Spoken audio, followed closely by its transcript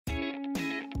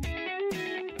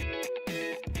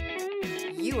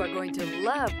You are going to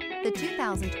love the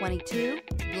 2022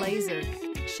 Blazer.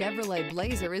 Chevrolet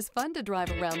Blazer is fun to drive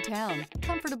around town,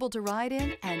 comfortable to ride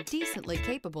in, and decently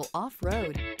capable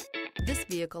off-road. This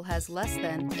vehicle has less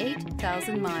than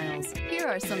 8,000 miles. Here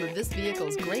are some of this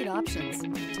vehicle's great options: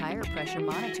 tire pressure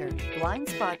monitor, blind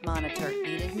spot monitor,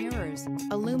 heated mirrors,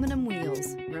 aluminum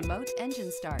wheels, remote engine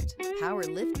start, power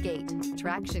lift gate,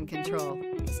 traction control,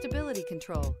 stability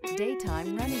control,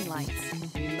 daytime running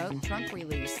lights, remote trunk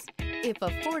release. If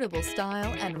affordable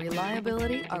style and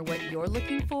reliability are what you're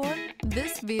looking for,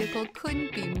 this vehicle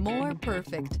couldn't be more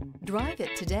perfect. Drive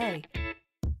it today.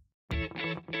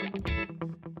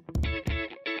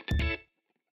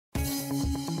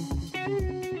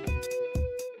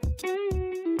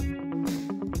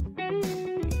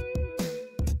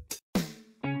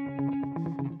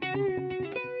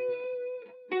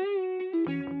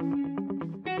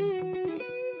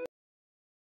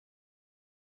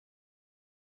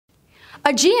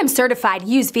 A GM-certified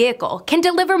used vehicle can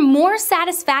deliver more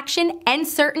satisfaction and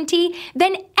certainty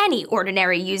than any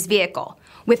ordinary used vehicle.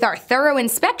 With our thorough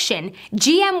inspection,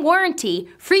 GM warranty,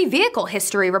 free vehicle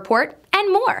history report,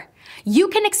 and more. You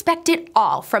can expect it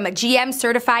all from a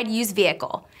GM-certified used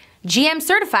vehicle.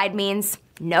 GM-certified means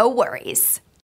no worries.